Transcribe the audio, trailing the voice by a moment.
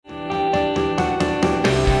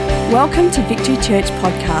Welcome to Victory Church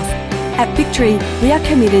Podcast. At Victory, we are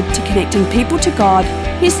committed to connecting people to God,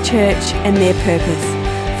 His church and their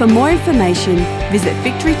purpose. For more information, visit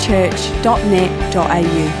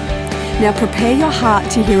victorychurch.net.au. Now prepare your heart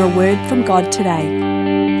to hear a word from God today.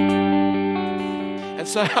 And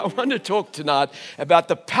so I want to talk tonight about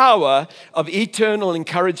the power of eternal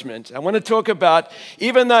encouragement. I want to talk about,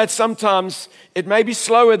 even though sometimes it may be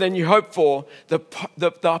slower than you hope for, the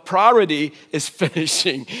priority is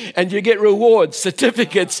finishing. And you get rewards,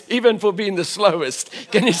 certificates, even for being the slowest.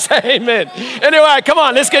 Can you say amen? Anyway, come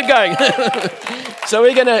on, let's get going. So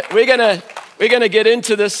we're gonna get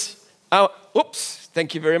into this. Oops,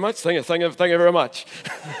 thank you very much. Thank you very much.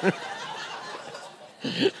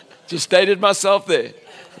 Just stated myself there.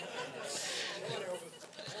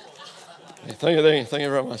 Thank you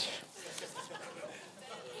very much.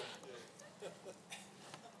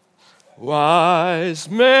 Wise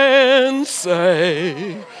men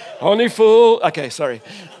say, only fool. Okay, sorry.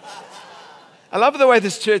 I love the way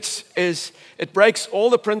this church is. It breaks all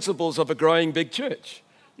the principles of a growing big church.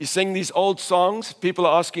 You sing these old songs. People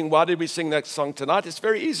are asking, why did we sing that song tonight? It's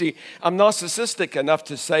very easy. I'm narcissistic enough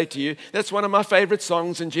to say to you, that's one of my favorite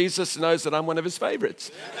songs, and Jesus knows that I'm one of his favorites.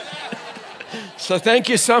 So thank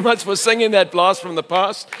you so much for singing that blast from the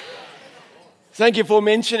past. Thank you for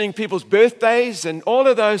mentioning people's birthdays and all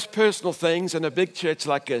of those personal things in a big church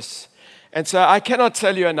like this. And so I cannot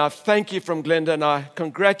tell you enough. Thank you from Glenda and I.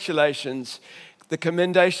 Congratulations. The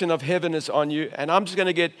commendation of heaven is on you. And I'm just going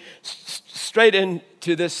to get straight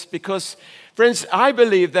into this because, friends, I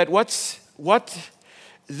believe that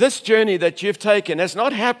this journey that you've taken has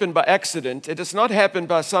not happened by accident. It has not happened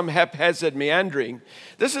by some haphazard meandering.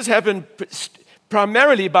 This has happened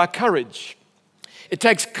primarily by courage. It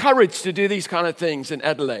takes courage to do these kind of things in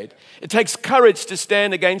Adelaide. It takes courage to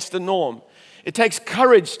stand against the norm. It takes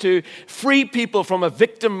courage to free people from a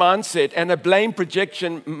victim mindset and a blame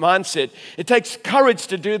projection mindset. It takes courage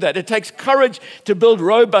to do that. It takes courage to build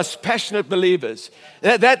robust, passionate believers.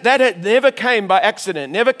 That never came by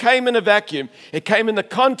accident, never came in a vacuum. It came in the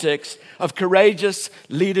context of courageous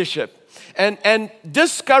leadership. And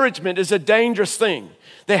discouragement is a dangerous thing.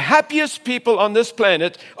 The happiest people on this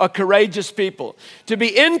planet are courageous people. To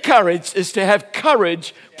be encouraged is to have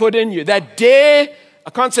courage put in you. That dare,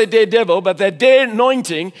 I can't say daredevil, but that dare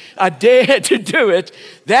anointing, a dare to do it,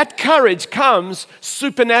 that courage comes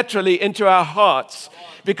supernaturally into our hearts.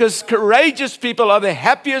 Because courageous people are the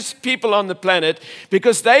happiest people on the planet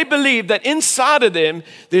because they believe that inside of them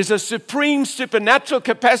there's a supreme supernatural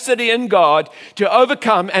capacity in God to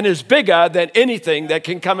overcome and is bigger than anything that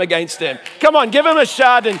can come against them. Come on, give him a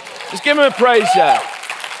shout and just give him a praise shout.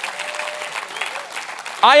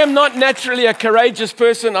 I am not naturally a courageous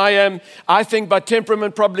person. I think by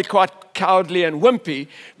temperament, probably quite cowardly and wimpy.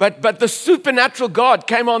 But the supernatural God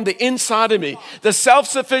came on the inside of me. The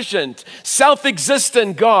self-sufficient,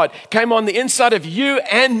 self-existent God came on the inside of you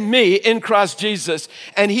and me in Christ Jesus.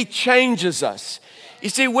 And He changes us. You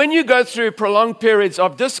see, when you go through prolonged periods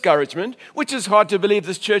of discouragement, which is hard to believe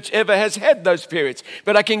this church ever has had those periods,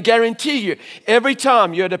 but I can guarantee you, every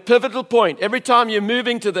time you're at a pivotal point, every time you're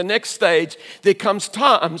moving to the next stage, there comes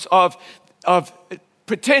times of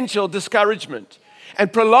potential discouragement.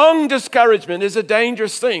 And prolonged discouragement is a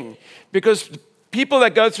dangerous thing because people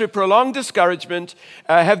that go through prolonged discouragement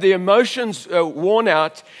have their emotions worn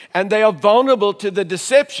out and they are vulnerable to the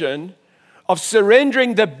deception of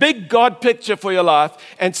surrendering the big God picture for your life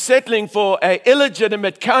and settling for an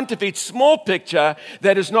illegitimate, counterfeit, small picture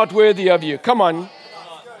that is not worthy of you. Come on.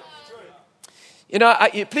 You know,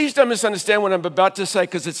 please don't misunderstand what I'm about to say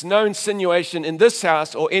because it's no insinuation in this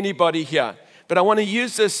house or anybody here. But I want to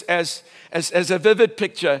use this as a vivid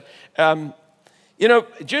picture.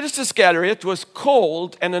 Judas Iscariot was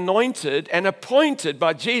called and anointed and appointed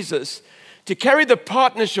by Jesus to carry the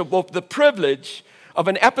partnership of the privilege of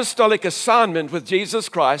an apostolic assignment with Jesus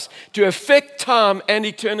Christ to affect time and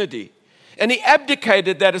eternity. And he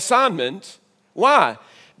abdicated that assignment. Why?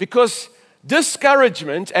 Because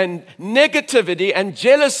discouragement and negativity and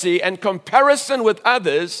jealousy and comparison with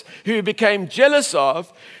others who he became jealous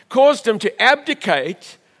of caused him to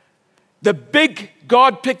abdicate the big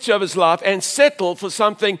God picture of his life and settle for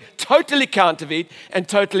something totally counterfeit and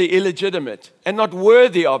totally illegitimate and not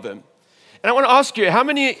worthy of him. And I want to ask you, how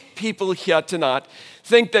many people here tonight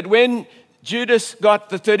think that when Judas got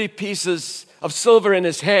the 30 pieces of silver in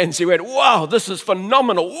his hands, he went, wow, this is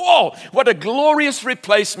phenomenal. Whoa, what a glorious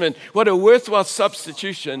replacement. What a worthwhile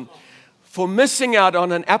substitution for missing out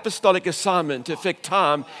on an apostolic assignment to affect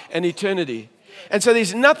time and eternity. And so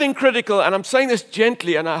there's nothing critical, and I'm saying this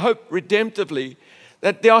gently and I hope redemptively,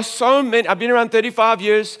 that there are so many, I've been around 35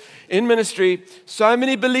 years in ministry, so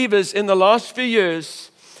many believers in the last few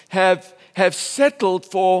years have settled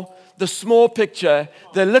for the small picture,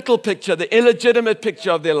 the little picture, the illegitimate picture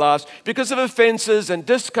of their lives because of offenses and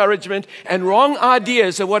discouragement and wrong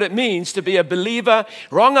ideas of what it means to be a believer,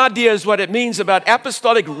 wrong ideas what it means about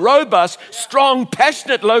apostolic, robust, strong,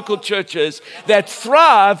 passionate local churches that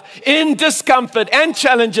thrive in discomfort and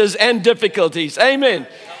challenges and difficulties. Amen.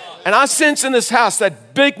 And I sense in this house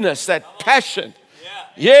that bigness, that passion.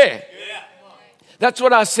 Yeah. That's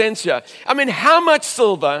what I sense here. I mean, how much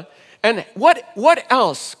silver and what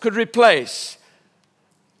else could replace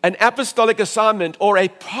an apostolic assignment or a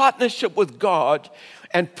partnership with God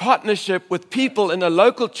and partnership with people in a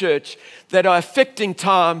local church that are affecting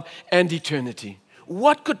time and eternity?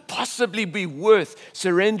 What could possibly be worth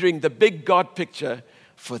surrendering the big God picture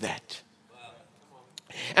for that?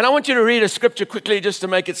 And I want you to read a scripture quickly just to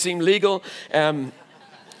make it seem legal.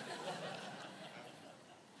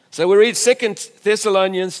 So we read 2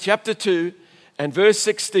 Thessalonians chapter 2 and verse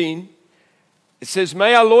 16. It says,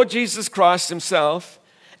 "May our Lord Jesus Christ himself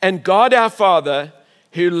and God our Father,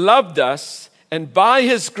 who loved us and by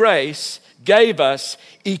his grace gave us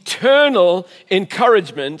eternal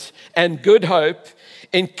encouragement and good hope,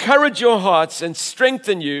 encourage your hearts and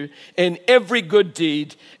strengthen you in every good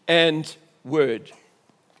deed and word."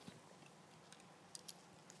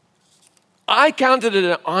 I counted it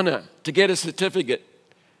an honor to get a certificate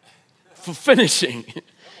for finishing.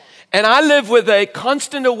 And I live with a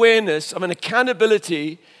constant awareness of an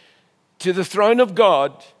accountability to the throne of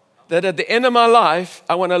God, that at the end of my life,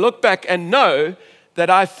 I want to look back and know that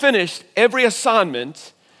I finished every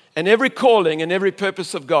assignment and every calling and every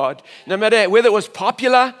purpose of God. No matter whether it was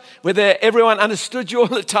popular, whether everyone understood you all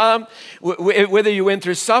the time, whether you went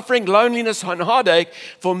through suffering, loneliness, and heartache.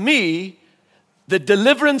 For me, the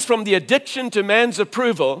deliverance from the addiction to man's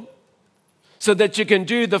approval so that you can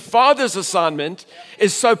do the Father's assignment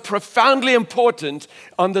is so profoundly important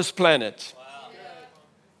on this planet.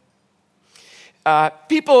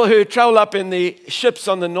 People who travel up in the ships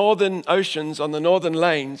on the northern oceans, on the northern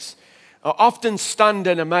lanes, are often stunned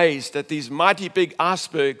and amazed that these mighty big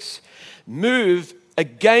icebergs move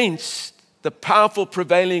against the powerful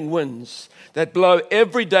prevailing winds that blow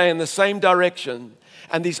every day in the same direction.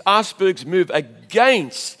 And these icebergs move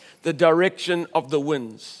against the direction of the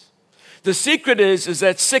winds. The secret is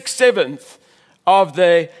that 6/7 of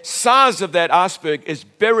the size of that iceberg is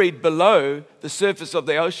buried below the surface of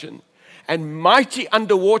the ocean. And mighty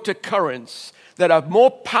underwater currents that are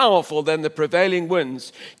more powerful than the prevailing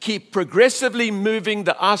winds keep progressively moving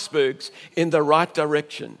the icebergs in the right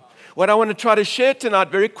direction. What I want to try to share tonight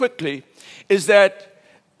very quickly is that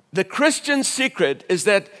the Christian secret is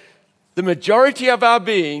that the majority of our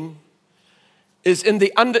being is in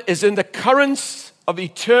the currents of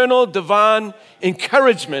eternal divine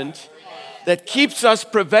encouragement that keeps us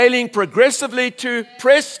prevailing progressively to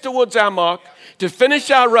press towards our mark, to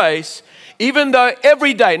finish our race, even though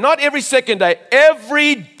every day, not every second day,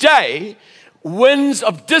 every day, winds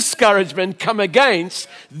of discouragement come against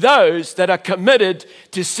those that are committed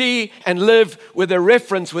to see and live with a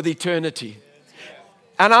reference with eternity.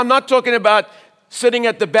 And I'm not talking about sitting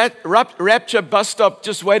at the rapture bus stop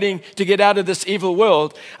just waiting to get out of this evil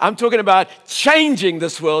world. I'm talking about changing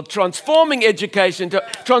this world, transforming education,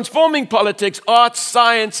 transforming politics, arts,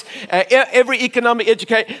 science, every economic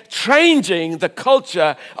education, changing the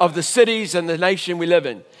culture of the cities and the nation we live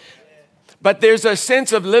in. But there's a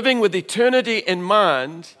sense of living with eternity in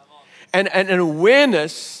mind and an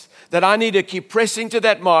awareness that I need to keep pressing to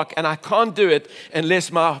that mark, and I can't do it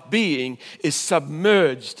unless my being is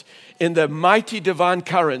submerged in the mighty divine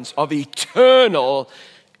currents of eternal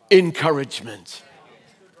encouragement.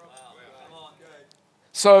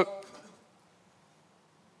 So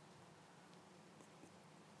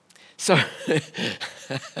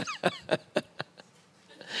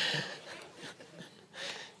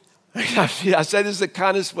I say this the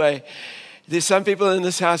kindest way. There's some people in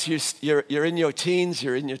this house, you're in your teens,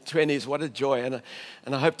 you're in your 20s. What a joy. And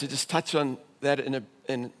I hope to just touch on that in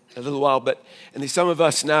a little while, and there's some of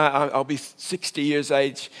us now, I'll be 60 years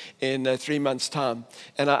age in 3 months' time,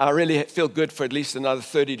 and I really feel good for at least another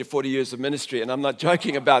 30 to 40 years of ministry, and I'm not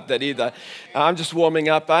joking about that either. I'm just warming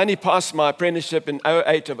up. I only passed my apprenticeship in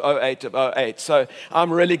 08 of 08, so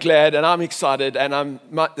I'm really glad, and I'm excited, and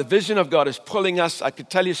the vision of God is pulling us. I could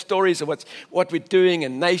tell you stories of what we're doing,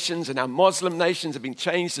 and nations, and our Muslim nations have been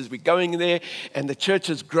changed as we're going there, and the church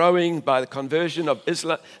is growing by the conversion of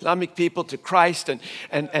Islamic people to Christ,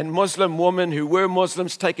 and Muslim women who were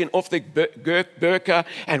Muslims taking off the burqa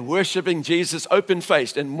and worshiping Jesus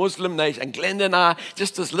open-faced in Muslim nation. And Glenda and I,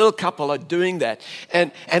 just this little couple, are doing that.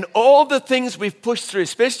 And all the things we've pushed through,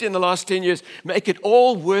 especially in the last 10 years, make it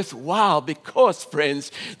all worthwhile because,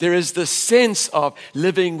 friends, there is this sense of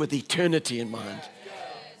living with eternity in mind.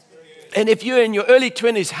 And if you're in your early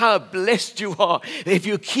 20s, how blessed you are. If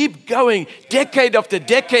you keep going decade after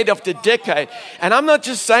decade after decade. And I'm not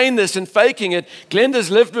just saying this and faking it.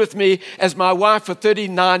 Glenda's lived with me as my wife for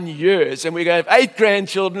 39 years. And we have 8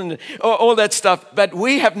 grandchildren, all that stuff. But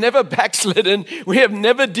we have never backslidden. We have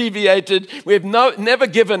never deviated. We have never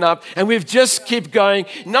given up. And we've just keep going.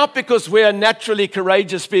 Not because we are naturally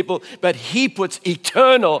courageous people, but He puts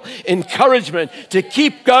eternal encouragement to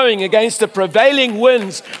keep going against the prevailing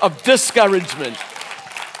winds of discouragement.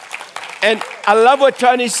 And I love what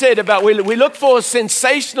Tony said about we look for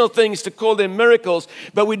sensational things to call them miracles,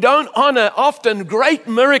 but we don't honor often great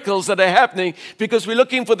miracles that are happening because we're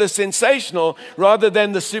looking for the sensational rather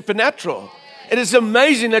than the supernatural. It is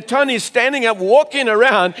amazing that Tony is standing up, walking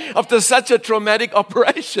around after such a traumatic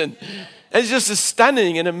operation. It's just a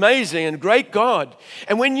stunning and amazing and great God.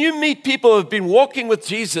 And when you meet people who have been walking with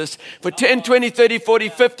Jesus for 10, 20, 30, 40,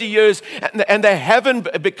 50 years, and they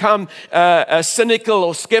haven't become cynical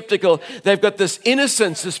or skeptical, they've got this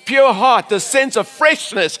innocence, this pure heart, this sense of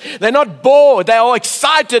freshness. They're not bored. They are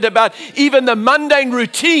excited about even the mundane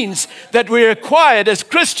routines that we're required as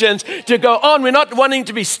Christians to go on. We're not wanting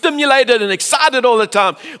to be stimulated and excited all the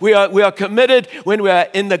time. We are committed when we are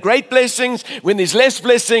in the great blessings. When there's less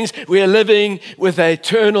blessings, we are living with an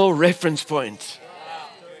eternal reference point.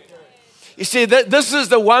 You see, this is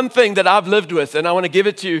the one thing that I've lived with, and I want to give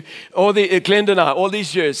it to you, Glenda and I, all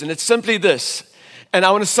these years, and it's simply this. And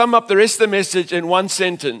I want to sum up the rest of the message in one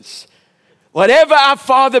sentence. Whatever our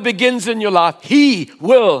Father begins in your life, He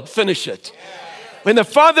will finish it. When the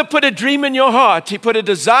Father put a dream in your heart, He put a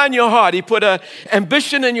desire in your heart, He put an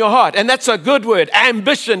ambition in your heart, and that's a good word,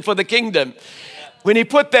 ambition for the kingdom. When He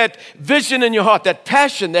put that vision in your heart, that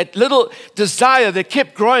passion, that little desire that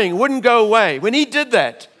kept growing, wouldn't go away. When He did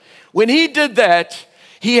that,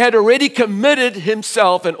 He had already committed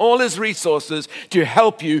Himself and all His resources to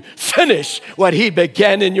help you finish what He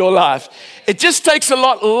began in your life. It just takes a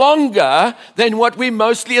lot longer than what we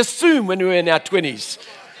mostly assume when we're in our 20s.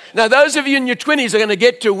 Now, those of you in your 20s are going to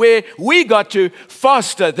get to where we got to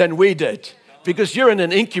faster than we did because you're in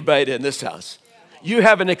an incubator in this house. You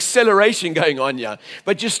have an acceleration going on here,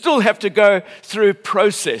 but you still have to go through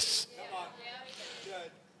process.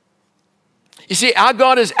 You see, our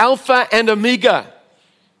God is Alpha and Omega.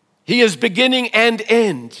 He is beginning and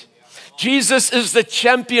end. Jesus is the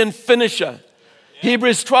champion finisher.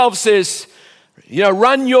 Hebrews 12 says,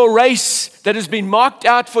 run your race that has been marked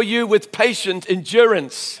out for you with patient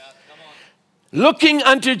endurance. Looking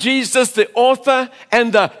unto Jesus, the author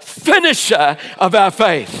and the finisher of our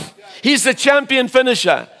faith. He's the champion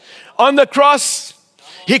finisher. On the cross,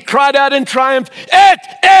 He cried out in triumph, "It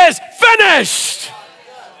is finished!"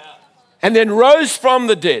 And then rose from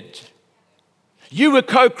the dead. You were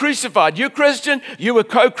co-crucified. You Christian, you were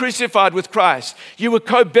co-crucified with Christ. You were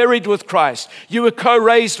co-buried with Christ. You were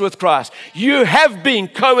co-raised with Christ. You have been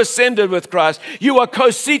co-ascended with Christ. You are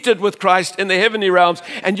co-seated with Christ in the heavenly realms,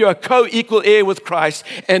 and you are co-equal heir with Christ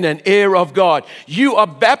and an heir of God. You are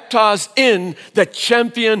baptized in the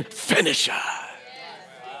champion finisher.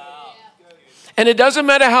 And it doesn't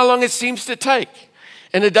matter how long it seems to take.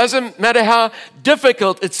 And it doesn't matter how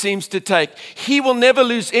difficult it seems to take. He will never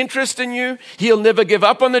lose interest in you. He'll never give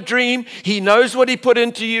up on the dream. He knows what He put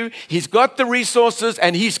into you. He's got the resources,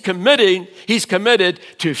 and He's committed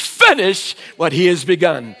to finish what He has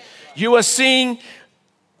begun. You are seeing,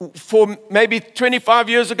 for maybe 25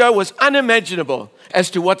 years ago, was unimaginable as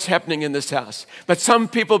to what's happening in this house. But some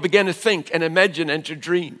people began to think and imagine and to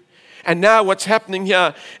dream. And now what's happening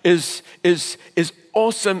here is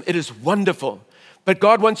awesome. It is wonderful. But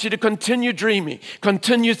God wants you to continue dreaming,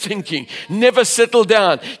 continue thinking, never settle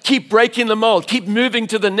down, keep breaking the mold, keep moving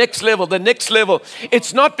to the next level, the next level.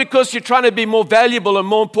 It's not because you're trying to be more valuable or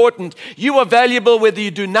more important. You are valuable whether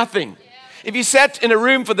you do nothing. If you sat in a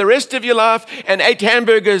room for the rest of your life and ate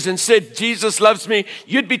hamburgers and said, "Jesus loves me,"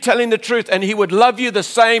 you'd be telling the truth, and He would love you the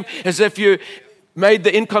same as if you made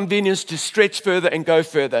the inconvenience to stretch further and go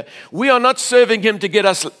further. We are not serving Him to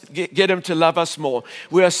get Him to love us more.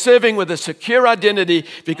 We are serving with a secure identity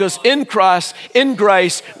because in Christ, in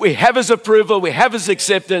grace, we have His approval, we have His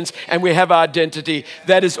acceptance, and we have our identity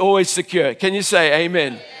that is always secure. Can you say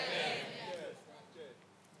amen?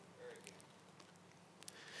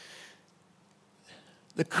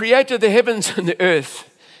 The Creator of the heavens and the earth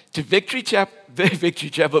to Victory Chapel,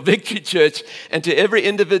 Victory Church, and to every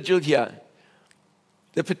individual here,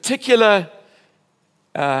 the particular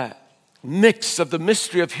mix of the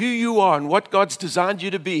mystery of who you are and what God's designed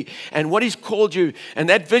you to be and what He's called you and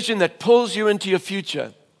that vision that pulls you into your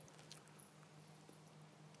future.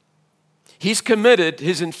 He's committed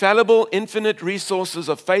His infallible, infinite resources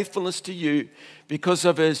of faithfulness to you because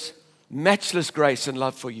of His matchless grace and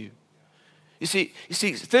love for you. You see,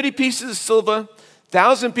 30 pieces of silver,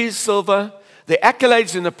 1,000 pieces of silver, the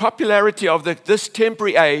accolades and the popularity of this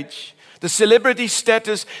temporary age, the celebrity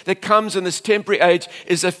status that comes in this temporary age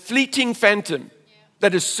is a fleeting phantom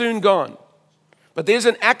that is soon gone. But there's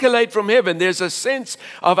an accolade from heaven. There's a sense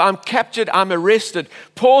of I'm captured, I'm arrested.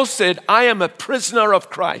 Paul said, I am a prisoner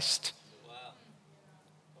of Christ. Wow.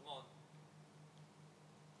 Come on.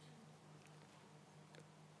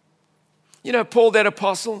 You know, Paul, that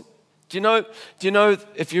apostle, do you know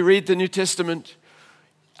if you read the New Testament,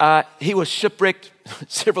 he was shipwrecked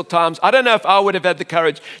several times. I don't know if I would have had the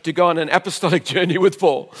courage to go on an apostolic journey with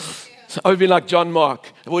Paul. I would be like John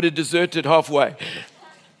Mark. I would have deserted halfway.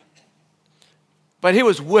 But he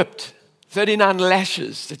was whipped, 39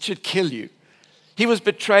 lashes that should kill you. He was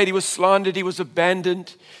betrayed, he was slandered, he was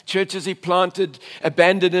abandoned. Churches he planted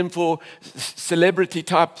abandoned him for celebrity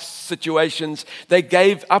type situations. They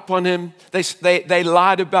gave up on him. They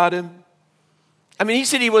lied about him. I mean, he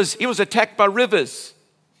said he was attacked by rivers.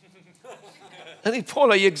 I think,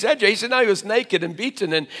 Paul, are you exaggerating? He said, no, he was naked and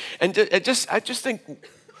beaten. And I just think,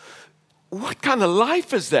 what kind of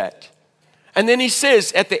life is that? And then he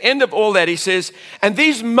says, at the end of all that, he says, and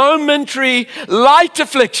these momentary light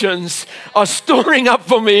afflictions are storing up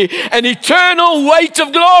for me an eternal weight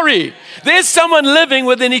of glory. There's someone living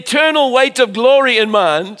with an eternal weight of glory in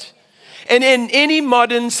mind. And in any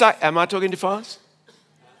modern, am I talking too fast?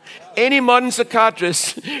 Any modern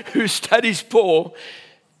psychiatrist who studies Paul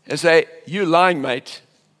and say, you lying, mate.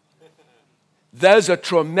 Those are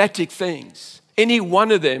traumatic things. Any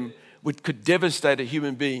one of them could devastate a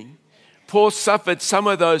human being. Paul suffered some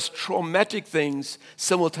of those traumatic things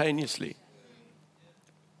simultaneously.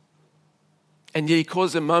 And yet he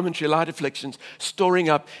caused them momentary light afflictions, storing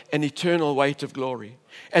up an eternal weight of glory.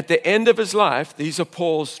 At the end of his life, these are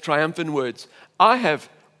Paul's triumphant words. I have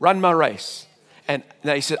run my race. And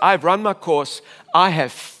he said, I've run my course. I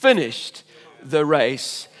have finished the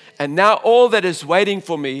race. And now all that is waiting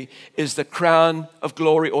for me is the crown of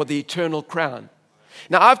glory, or the eternal crown.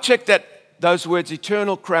 Now I've checked those words,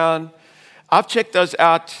 eternal crown. I've checked those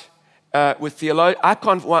out with theologians. I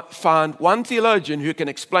can't find one theologian who can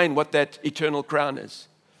explain what that eternal crown is.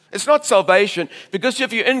 It's not salvation, because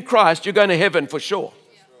if you're in Christ, you're going to heaven for sure.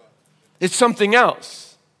 It's something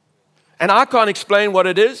else. And I can't explain what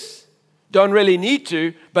it is. Don't really need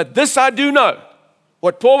to. But this I do know.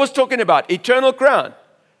 What Paul was talking about, eternal crown,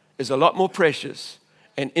 is a lot more precious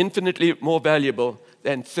and infinitely more valuable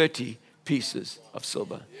than 30 pieces of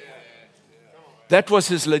silver. That was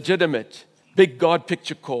his legitimate big God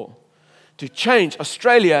picture call. To change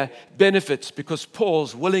Australia benefits because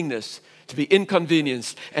Paul's willingness to be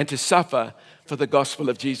inconvenienced and to suffer for the gospel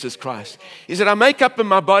of Jesus Christ. He said, I make up in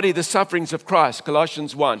my body the sufferings of Christ,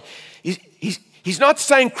 Colossians 1. He's not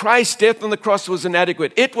saying Christ's death on the cross was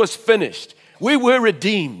inadequate. It was finished. We were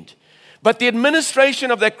redeemed. But the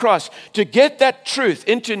administration of that cross, to get that truth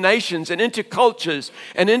into nations and into cultures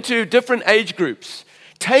and into different age groups,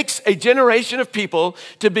 takes a generation of people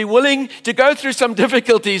to be willing to go through some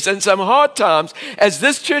difficulties and some hard times, as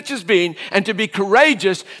this church has been, and to be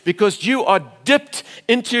courageous because you are dipped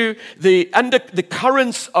into the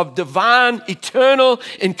currents of divine, eternal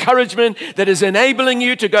encouragement that is enabling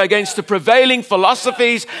you to go against the prevailing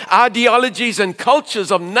philosophies, ideologies, and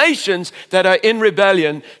cultures of nations that are in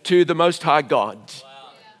rebellion to the Most High God.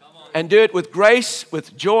 And do it with grace,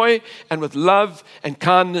 with joy, and with love, and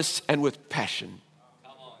kindness, and with passion.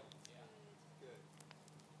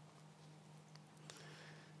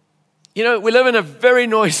 You know, we live in a very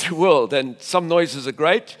noisy world, and some noises are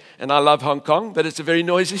great, and I love Hong Kong, but it's a very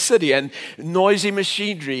noisy city and noisy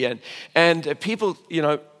machinery, and people, you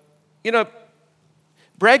know,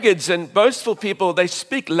 braggarts and boastful people, they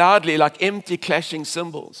speak loudly like empty clashing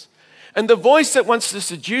cymbals. And the voice that wants to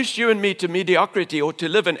seduce you and me to mediocrity or to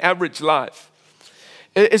live an average life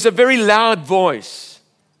is a very loud voice.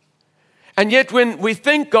 And yet when we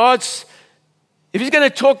think if He's going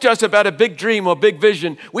to talk to us about a big dream or big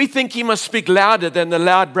vision, we think He must speak louder than the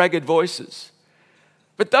loud braggart voices.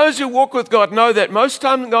 But those who walk with God know that most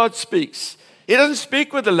time God speaks, He doesn't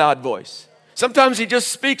speak with a loud voice. Sometimes He just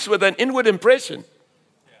speaks with an inward impression.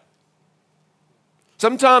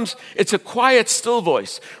 Sometimes it's a quiet, still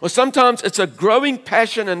voice. Or sometimes it's a growing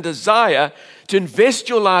passion and desire to invest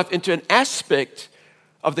your life into an aspect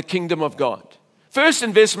of the kingdom of God. First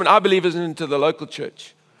investment, I believe, is into the local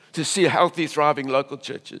church, to see healthy, thriving local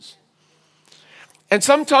churches. And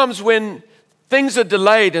sometimes when things are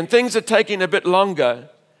delayed and things are taking a bit longer,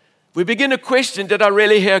 we begin to question, did I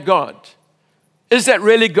really hear God? Is that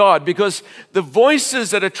really God? Because the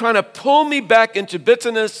voices that are trying to pull me back into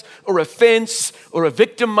bitterness or offense or a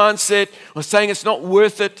victim mindset or saying it's not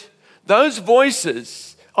worth it, those voices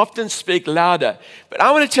often speak louder. But I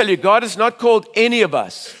want to tell you, God has not called any of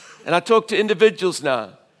us, and I talk to individuals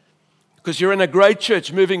now, because you're in a great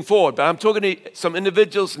church moving forward, but I'm talking to some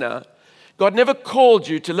individuals now. God never called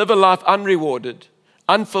you to live a life unrewarded,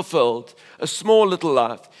 unfulfilled, a small little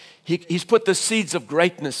life. He's put the seeds of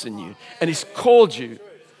greatness in you, and He's called you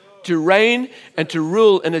to reign and to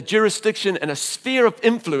rule in a jurisdiction and a sphere of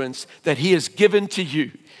influence that He has given to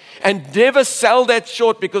you. And never sell that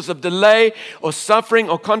short because of delay or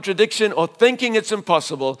suffering or contradiction or thinking it's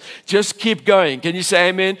impossible. Just keep going. Can you say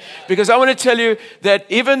amen? Because I want to tell you that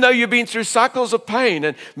even though you've been through cycles of pain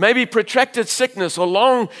and maybe protracted sickness or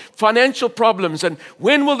long financial problems, and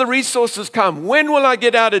when will the resources come? When will I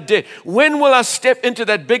get out of debt? When will I step into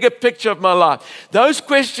that bigger picture of my life? Those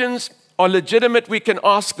questions are legitimate. We can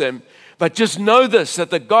ask them. But just know this,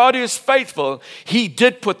 that the God who is faithful, He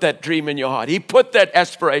did put that dream in your heart. He put that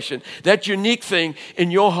aspiration, that unique thing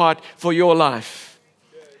in your heart for your life.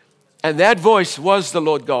 And that voice was the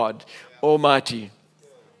Lord God Almighty.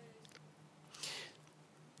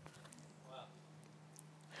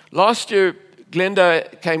 Last year,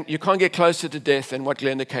 Glenda came. You can't get closer to death than what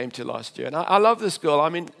Glenda came to last year. And I love this girl. I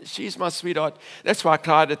mean, she's my sweetheart. That's why I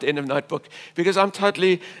cried at the end of Notebook, because I'm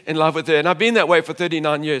totally in love with her. And I've been that way for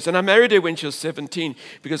 39 years. And I married her when she was 17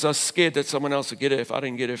 because I was scared that someone else would get her if I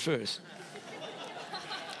didn't get her first.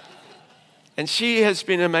 And she has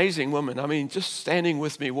been an amazing woman. I mean, just standing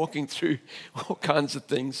with me, walking through all kinds of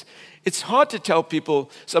things. It's hard to tell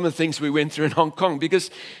people some of the things we went through in Hong Kong because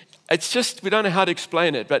it's just, we don't know how to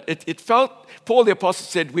explain it. But it felt, Paul the Apostle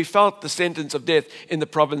said, we felt the sentence of death in the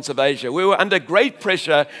province of Asia. We were under great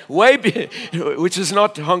pressure, which is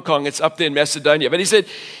not Hong Kong, it's up there in Macedonia. But he said,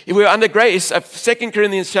 we were under great, 2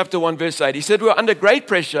 Corinthians chapter 1, verse 8. He said, we were under great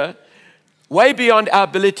pressure, way beyond our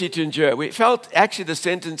ability to endure. We felt actually the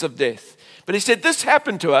sentence of death. But he said, this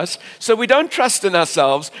happened to us, so we don't trust in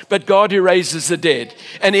ourselves, but God who raises the dead.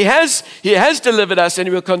 And He has delivered us, and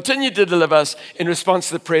He will continue to deliver us in response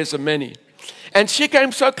to the prayers of many. And she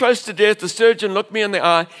came so close to death, the surgeon looked me in the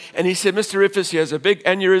eye, and he said, Mr. Rufus, he has a big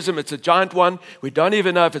aneurysm. It's a giant one. We don't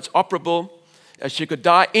even know if it's operable. She could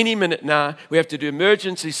die any minute now. We have to do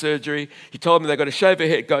emergency surgery. He told me they've got to shave her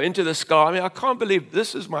head, go into the sky. I mean, I can't believe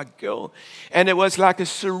this is my girl. And it was like a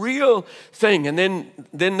surreal thing. And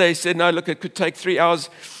then they said, no, look, it could take 3 hours.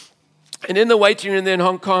 And in the waiting room there in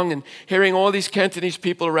Hong Kong and hearing all these Cantonese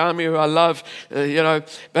people around me who I love,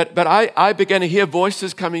 but I began to hear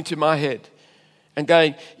voices coming to my head. And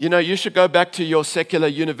going, you should go back to your secular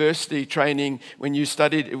university training when you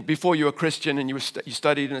studied, before you were Christian and you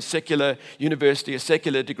studied in a secular university, a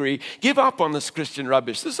secular degree. Give up on this Christian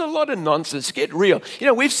rubbish. There's a lot of nonsense. Get real.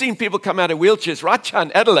 We've seen people come out of wheelchairs right here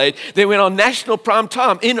in Adelaide. They went on national prime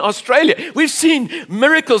time in Australia. We've seen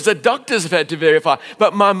miracles that doctors have had to verify.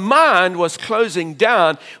 But my mind was closing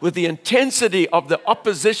down with the intensity of the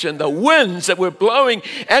opposition, the winds that were blowing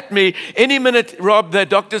at me. Any minute, Rob, the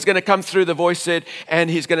doctor's going to come through, the voice said, and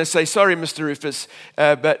he's going to say, sorry, Mr. Rufus,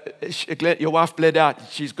 but your wife bled out.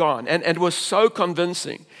 She's gone. And it was so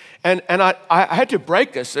convincing. And I had to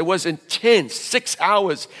break this. It was intense, 6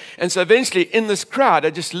 hours. And so eventually in this crowd,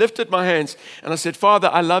 I just lifted my hands and I said,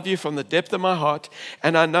 Father, I love you from the depth of my heart.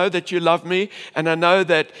 And I know that you love me. And I know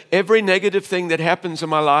that every negative thing that happens in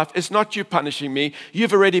my life is not you punishing me.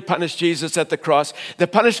 You've already punished Jesus at the cross. The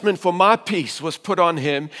punishment for my peace was put on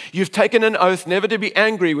Him. You've taken an oath never to be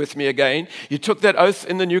angry with me again. You took that oath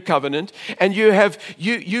in the new covenant. And you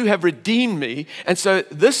have redeemed me. And so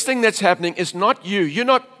this thing that's happening is not you.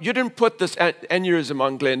 You didn't put this aneurysm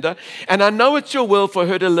on Glenda, and I know it's your will for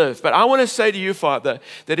her to live, but I want to say to you, Father,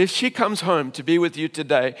 that if she comes home to be with you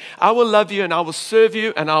today, I will love you and I will serve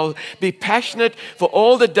you and I'll be passionate for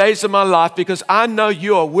all the days of my life because I know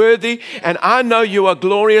you are worthy and I know you are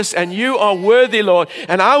glorious and you are worthy, Lord,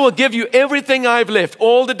 and I will give you everything I've left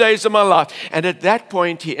all the days of my life. And at that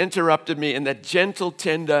point, he interrupted me in that gentle,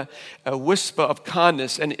 tender whisper of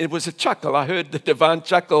kindness, and it was a chuckle. I heard the divine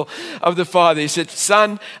chuckle of the Father. He said,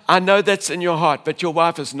 son, I know that's in your heart, but your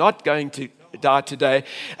wife is not going to die today.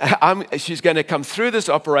 She's going to come through this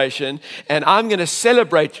operation, and I'm going to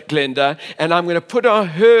celebrate Glenda, and I'm going to put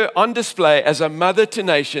her on display as a mother to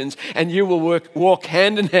nations, and you will walk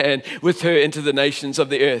hand in hand with her into the nations of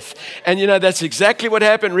the earth. And that's exactly what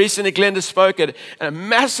happened. Recently, Glenda spoke at a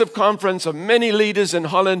massive conference of many leaders in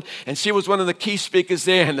Holland, and she was one of the key speakers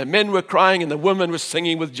there, and the men were crying, and the women were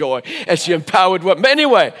singing with joy as she empowered women.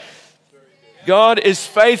 Anyway, God is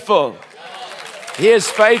faithful. He is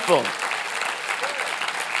faithful.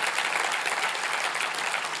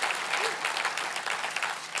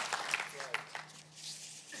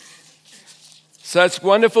 So it's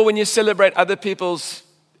wonderful when you celebrate other people's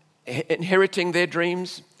inheriting their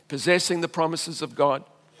dreams, possessing the promises of God.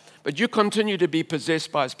 But you continue to be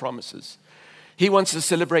possessed by His promises. He wants to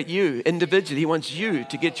celebrate you individually. He wants you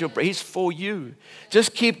to get He's for you.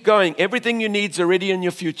 Just keep going. Everything you need is already in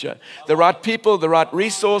your future. The right people, the right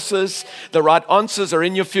resources, the right answers are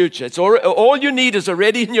in your future. It's all you need is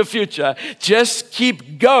already in your future. Just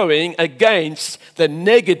keep going against the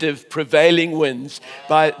negative prevailing winds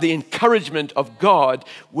by the encouragement of God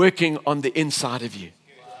working on the inside of you.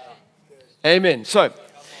 Amen. So,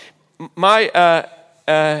 my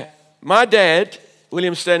dad,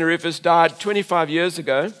 William Stanley Rufus, died 25 years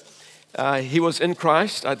ago. He was in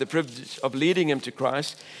Christ. I had the privilege of leading him to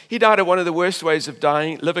Christ. He died of one of the worst ways of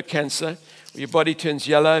dying, liver cancer, where your body turns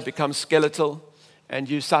yellow, becomes skeletal, and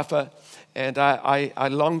you suffer. And I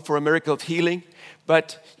long for a miracle of healing.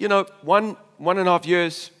 But, 1.5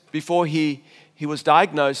 years before he was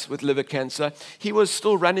diagnosed with liver cancer, he was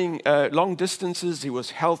still running long distances. He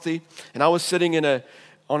was healthy. And I was sitting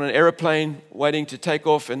on an airplane waiting to take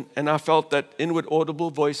off, and I felt that inward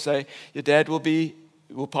audible voice say, your dad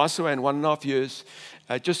will pass away in 1.5 years.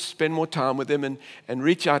 Just spend more time with him and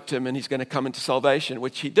reach out to him, and he's going to come into salvation,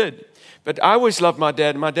 which he did. But I always loved my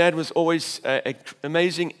dad. My dad was always an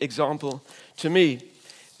amazing example to me.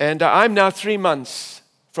 And I'm now 3 months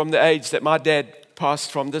from the age that my dad passed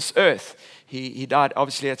from this earth. He died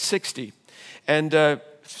obviously at 60. And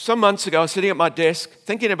some months ago, I was sitting at my desk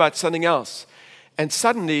thinking about something else. And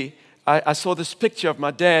suddenly, I saw this picture of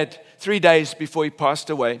my dad 3 days before he passed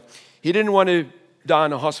away. He didn't want to die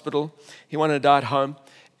in a hospital. He wanted to die at home.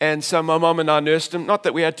 And so my mom and I nursed him. Not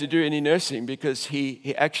that we had to do any nursing, because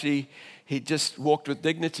he just walked with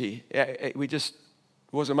dignity. We just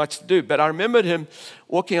wasn't much to do. But I remembered him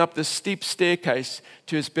walking up this steep staircase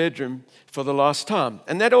to his bedroom for the last time.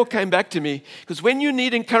 And that all came back to me, because when you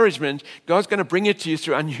need encouragement, God's going to bring it to you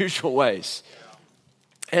through unusual ways.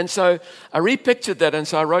 And so I repictured that, and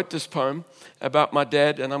so I wrote this poem about my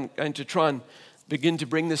dad, and I'm going to try and begin to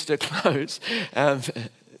bring this to a close.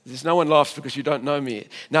 There's no one laughs because you don't know me.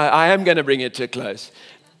 No, I am going to bring it to a close.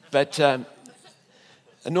 But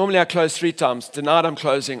normally I close 3 times. Tonight I'm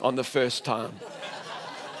closing on the first time.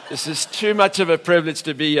 This is too much of a privilege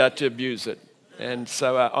to be here to abuse it. And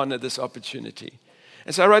so I honor this opportunity.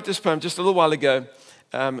 And so I wrote this poem just a little while ago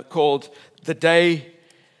called The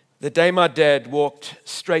Day My Dad Walked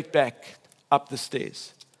Straight Back Up the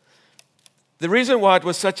Stairs. The reason why it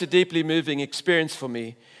was such a deeply moving experience for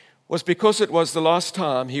me was because it was the last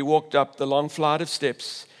time he walked up the long flight of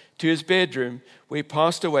steps to his bedroom, where he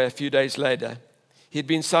passed away a few days later. He had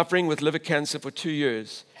been suffering with liver cancer for 2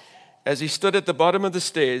 years. As he stood at the bottom of the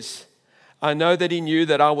stairs, I know that he knew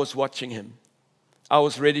that I was watching him. I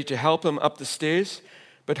was ready to help him up the stairs,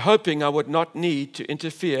 but hoping I would not need to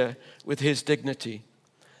interfere with his dignity.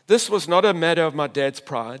 This was not a matter of my dad's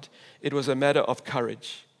pride. It was a matter of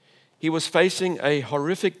courage. He was facing a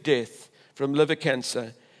horrific death from liver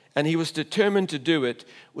cancer, and he was determined to do it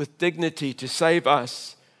with dignity to save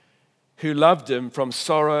us who loved him from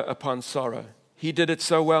sorrow upon sorrow. He did it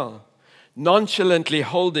so well, nonchalantly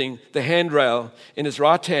holding the handrail in his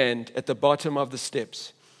right hand at the bottom of the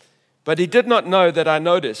steps. But he did not know that I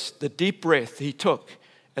noticed the deep breath he took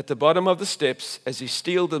at the bottom of the steps as he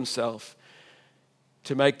steeled himself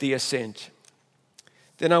to make the ascent.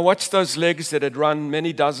 Then I watched those legs that had run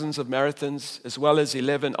many dozens of marathons, as well as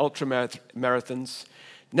 11 ultramarathons,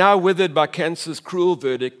 now withered by cancer's cruel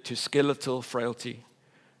verdict to skeletal frailty.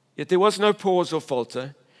 Yet there was no pause or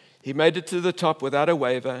falter. He made it to the top without a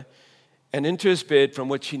waver and into his bed from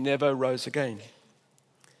which he never rose again.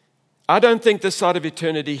 I don't think this side of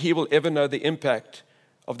eternity he will ever know the impact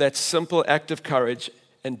of that simple act of courage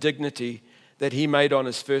and dignity that he made on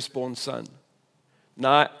his firstborn son.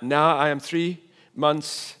 Now I am 3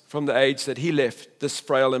 months from the age that he left this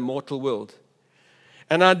frail and mortal world.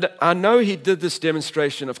 And I know he did this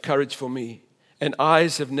demonstration of courage for me, and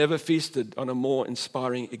eyes have never feasted on a more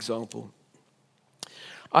inspiring example.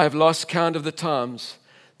 I have lost count of the times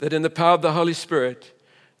that in the power of the Holy Spirit,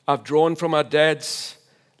 I've drawn from my dad's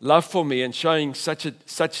love for me and showing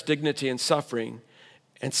such dignity in suffering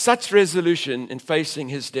and such resolution in facing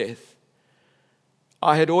his death.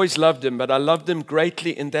 I had always loved him, but I loved him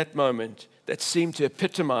greatly in that moment that seemed to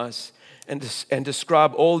epitomize and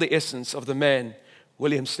describe all the essence of the man,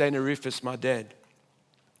 William Stainer Rufus, my dad.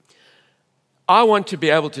 I want to be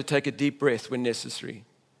able to take a deep breath when necessary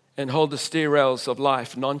and hold the steer rails of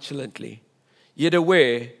life nonchalantly, yet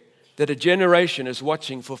aware that a generation is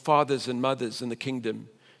watching for fathers and mothers in the kingdom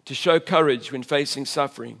to show courage when facing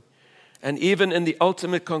suffering, and even in the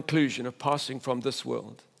ultimate conclusion of passing from this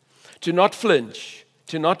world. To not flinch,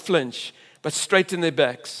 but straighten their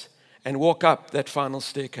backs and walk up that final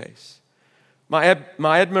staircase. My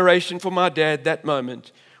admiration for my dad that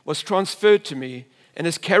moment was transferred to me and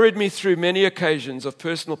has carried me through many occasions of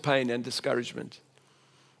personal pain and discouragement.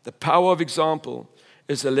 The power of example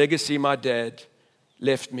is the legacy my dad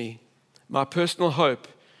left me. My personal hope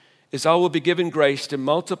is I will be given grace to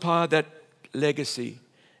multiply that legacy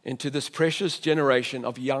into this precious generation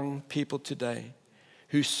of young people today,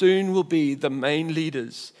 who soon will be the main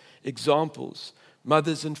leaders, examples,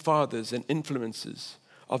 mothers and fathers and influencers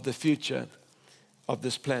of the future of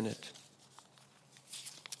this planet.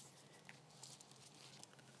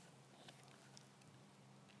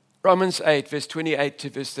 Romans 8, verse 28 to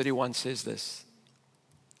verse 31 says this.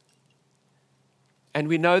 And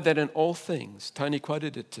we know that in all things, Tony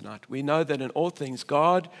quoted it tonight, we know that in all things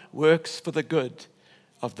God works for the good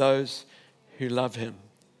of those who love him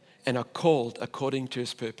and are called according to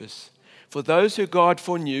his purpose. For those who God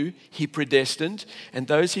foreknew, he predestined, and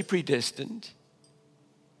those he predestined,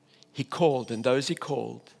 he called, and those he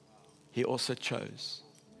called, he also chose.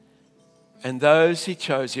 And those he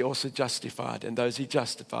chose, he also justified. And those he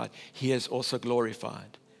justified, he has also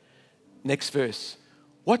glorified. Next verse.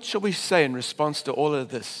 What shall we say in response to all of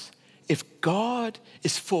this? If God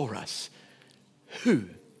is for us, who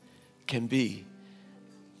can be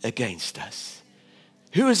against us?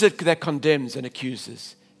 Who is it that condemns and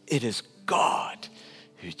accuses? It is God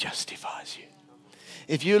who justifies you.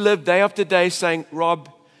 If you live day after day saying, Rob,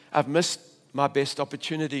 I've missed my best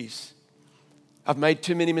opportunities. I've made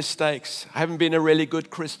too many mistakes. I haven't been a really good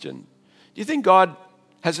Christian. Do you think God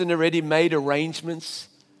hasn't already made arrangements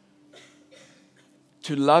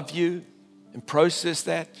to love you and process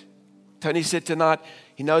that? Tony said tonight,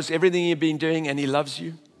 he knows everything you've been doing and he loves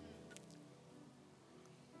you.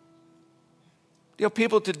 There are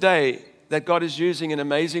people today that God is using in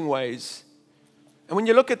amazing ways. And when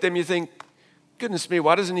you look at them, you think, goodness me,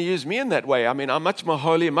 why doesn't he use me in that way? I mean, I'm much more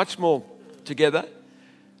holy and much more together.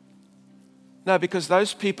 No, because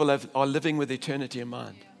those people are living with eternity in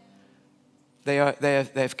mind. They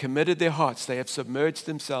have committed their hearts. They have submerged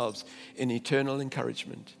themselves in eternal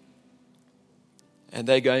encouragement. And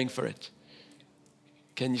they're going for it.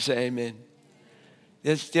 Can you say amen?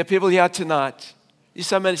 There are people here tonight. There's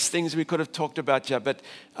so many things we could have talked about here, but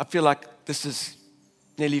I feel like this is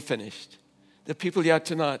nearly finished. There are people here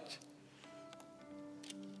tonight.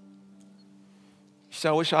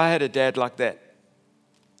 So I wish I had a dad like that.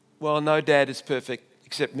 Well, no dad is perfect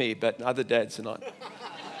except me, but other dads are not.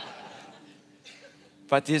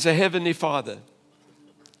 But there's a heavenly Father.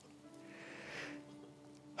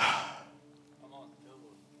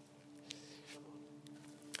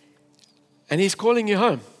 And he's calling you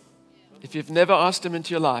home. If you've never asked him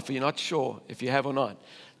into your life, or you're not sure if you have or not,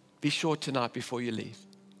 be sure tonight before you leave.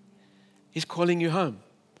 He's calling you home.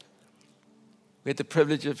 We had the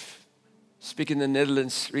privilege of speaking in the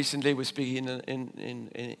Netherlands. Recently, we're speaking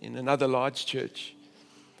in another large church.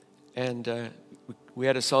 And we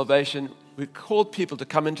had a salvation. We called people to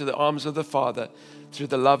come into the arms of the Father through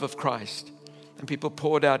the love of Christ. And people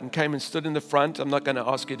poured out and came and stood in the front. I'm not going to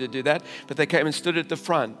ask you to do that, but they came and stood at the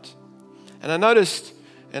front. And I noticed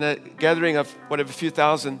in a gathering of a few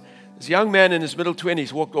thousand, this young man in his middle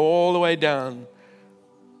 20s walked all the way down,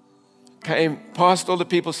 came past all the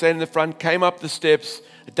people standing in the front, came up the steps.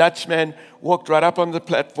 A Dutchman walked right up on the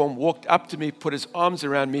platform, walked up to me, put his arms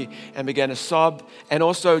around me, and began to sob, and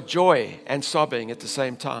also joy and sobbing at the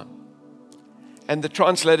same time. And the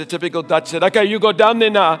translator, typical Dutch, said, okay, you go down there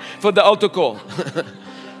now for the altar call.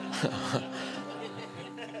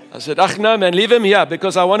 I said, ach no man, leave him here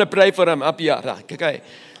because I want to pray for him up here. Okay.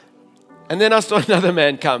 And then I saw another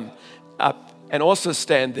man come up and also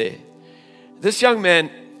stand there. This young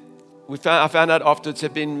man, I found out afterwards,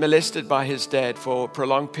 had been molested by his dad for a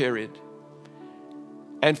prolonged period.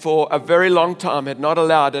 And for a very long time had not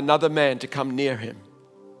allowed another man to come near him.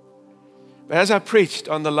 But as I preached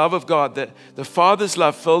on the love of God, the Father's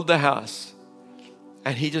love filled the house.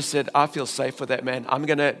 And he just said, I feel safe for that man.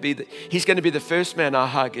 He's going to be the first man I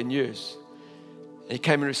hug in years. And he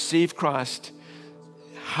came and received Christ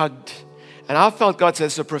hugged. And I felt God said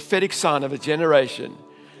it's a prophetic sign of a generation.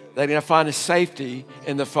 They're going to find a safety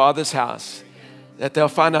in the Father's house, that they'll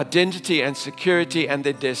find identity and security and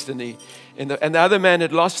their destiny. And the other man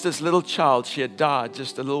had lost his little child. She had died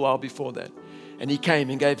just a little while before that. And he came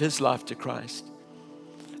and gave his life to Christ.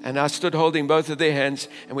 And I stood holding both of their hands,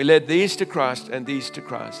 and we led these to Christ and these to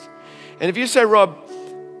Christ. And if you say, Rob,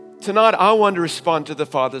 tonight I want to respond to the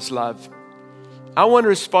Father's love. I want to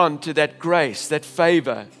respond to that grace, that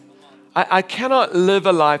favor. I cannot live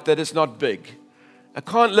a life that is not big. I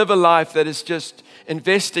can't live a life that is just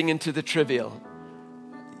investing into the trivial.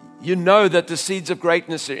 You know that the seeds of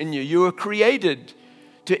greatness are in you. You were created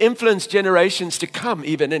to influence generations to come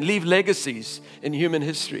even and leave legacies in human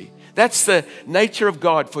history. That's the nature of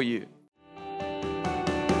God for you.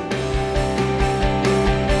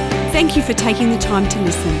 Thank you for taking the time to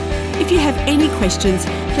listen. If you have any questions,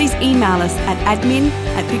 please email us at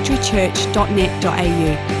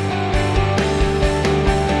admin@victorychurch.net.au.